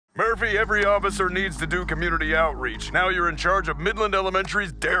Murphy, every officer needs to do community outreach. Now you're in charge of Midland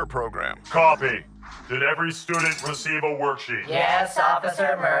Elementary's DARE program. Copy. Did every student receive a worksheet? Yes,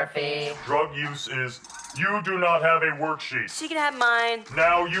 Officer Murphy. Drug use is... You do not have a worksheet. She can have mine.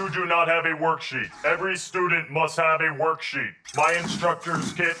 Now you do not have a worksheet. Every student must have a worksheet. My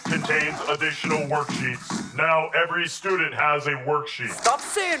instructor's kit contains additional worksheets. Now every student has a worksheet. Stop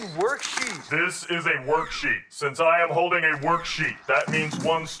saying worksheet. This is a worksheet. Since I am holding a worksheet, that means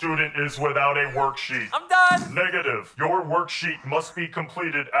one student is without a worksheet. I'm done. Negative. Your worksheet must be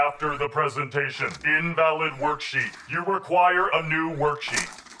completed after the presentation. Invalid worksheet. You require a new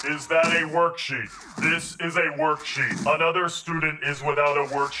worksheet. Is that a worksheet? This is a worksheet. Another student is without a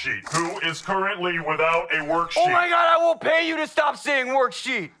worksheet. Who is currently without a worksheet? Oh my God, I will pay you to stop saying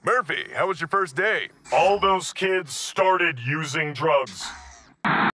worksheet. Murphy, how was your first day? All those kids started using drugs.